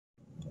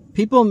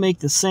People make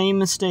the same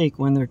mistake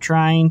when they're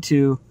trying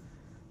to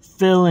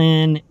fill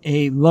in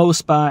a low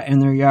spot in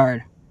their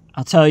yard.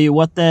 I'll tell you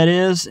what that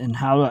is and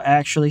how to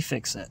actually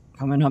fix it.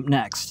 Coming up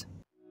next.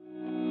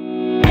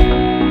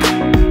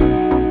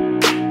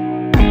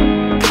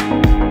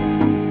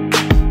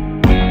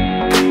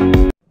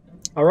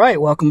 Alright,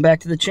 welcome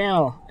back to the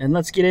channel, and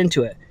let's get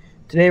into it.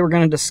 Today we're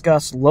going to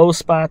discuss low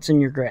spots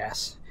in your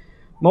grass.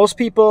 Most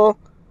people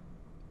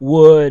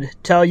would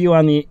tell you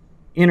on the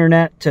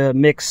internet to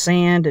mix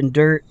sand and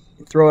dirt,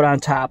 throw it on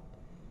top,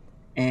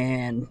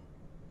 and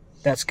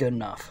that's good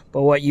enough.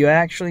 But what you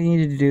actually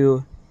need to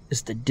do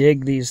is to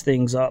dig these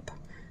things up,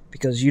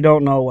 because you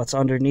don't know what's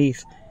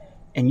underneath,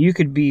 and you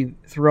could be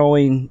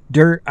throwing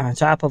dirt on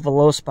top of a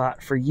low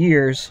spot for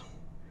years,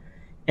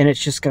 and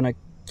it's just going to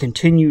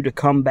continue to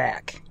come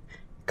back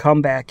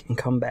and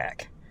come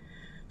back.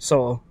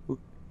 So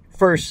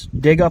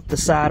first, dig up the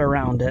sod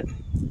around it.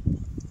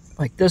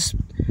 Like, this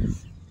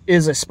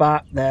is a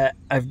spot that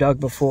I've dug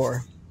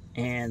before,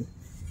 and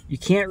you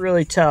can't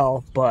really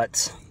tell,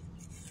 but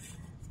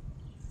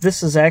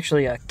this is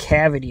actually a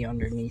cavity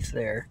underneath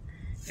there,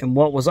 and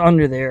what was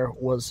under there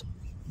was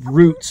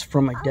roots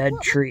from a dead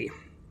tree,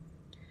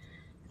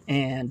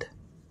 and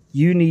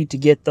you need to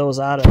get those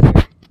out of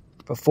there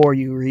before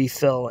you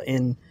refill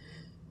in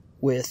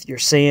with your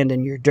sand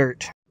and your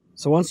dirt.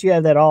 So once you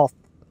have that all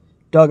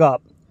dug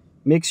up,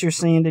 mix your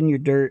sand and your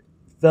dirt,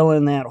 fill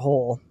in that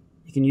hole.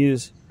 You can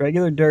use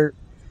regular dirt,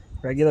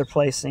 regular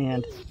play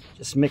sand,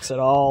 just mix it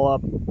all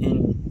up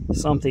in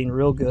something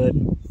real good,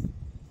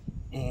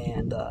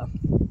 and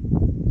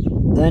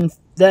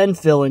then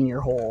fill in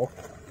your hole.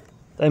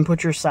 Then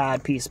put your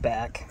side piece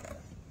back.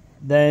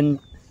 Then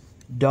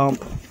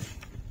dump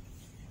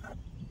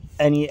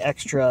any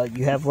extra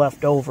you have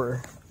left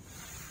over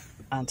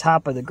on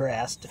top of the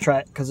grass to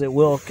try, because it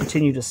will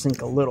continue to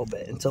sink a little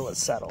bit until it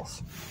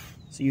settles.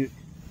 So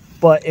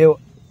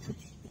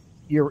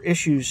your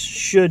issues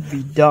should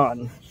be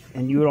done,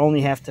 and you would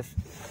only have to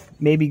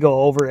maybe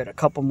go over it a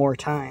couple more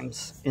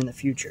times in the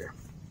future.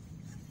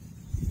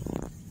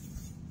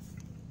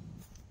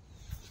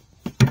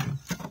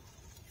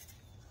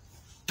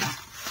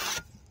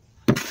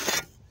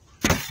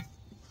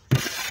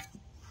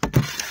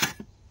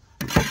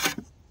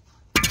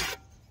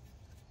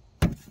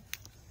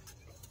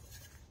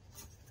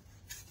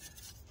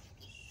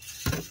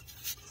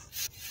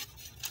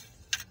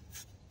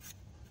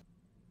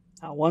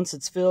 Now, once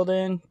it's filled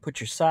in, put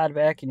your sod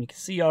back, and you can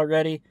see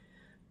already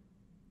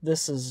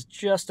this is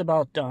just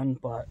about done,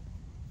 but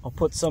I'll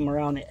put some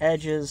around the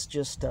edges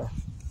just to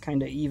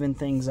kind of even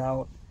things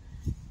out.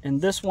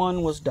 And this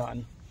one was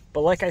done.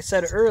 But like I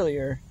said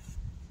earlier,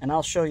 and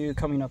I'll show you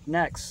coming up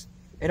next,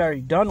 it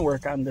already done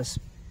work on this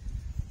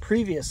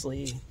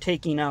previously,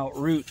 taking out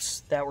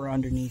roots that were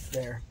underneath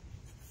there.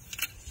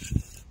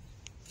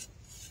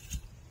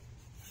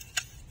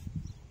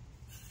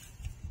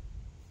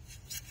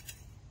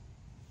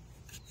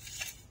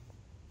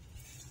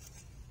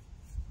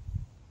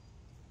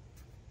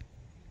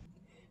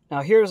 Now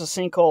here's a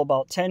sinkhole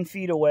about 10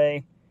 feet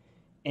away,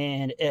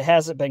 and it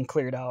hasn't been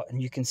cleared out, and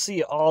you can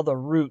see all the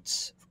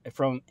roots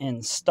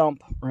and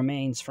stump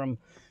remains from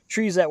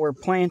trees that were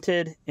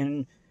planted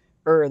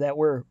or that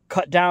were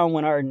cut down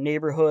when our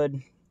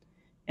neighborhood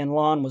and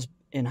lawn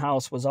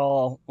house was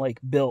all like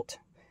built.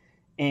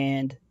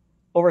 And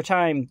over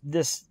time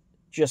this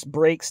just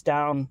breaks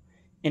down,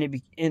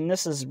 and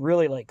this is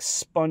really like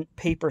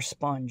paper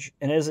sponge,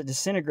 and as it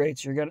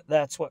disintegrates,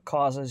 that's what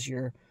causes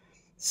your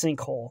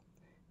sinkhole.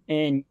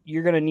 And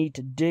you're going to need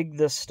to dig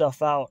this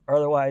stuff out.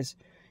 Otherwise,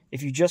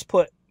 if you just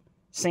put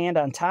sand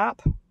on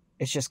top,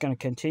 it's just going to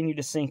continue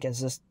to sink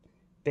as this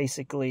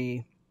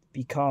basically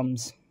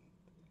becomes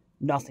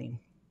nothing.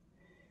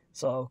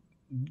 So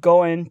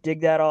go in,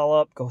 dig that all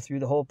up, go through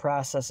the whole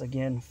process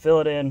again,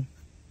 fill it in,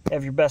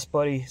 have your best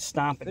buddy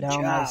stomp it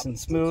down nice and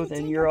smooth,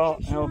 and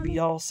it'll be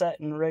all set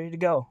and ready to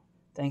go.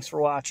 Thanks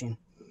for watching.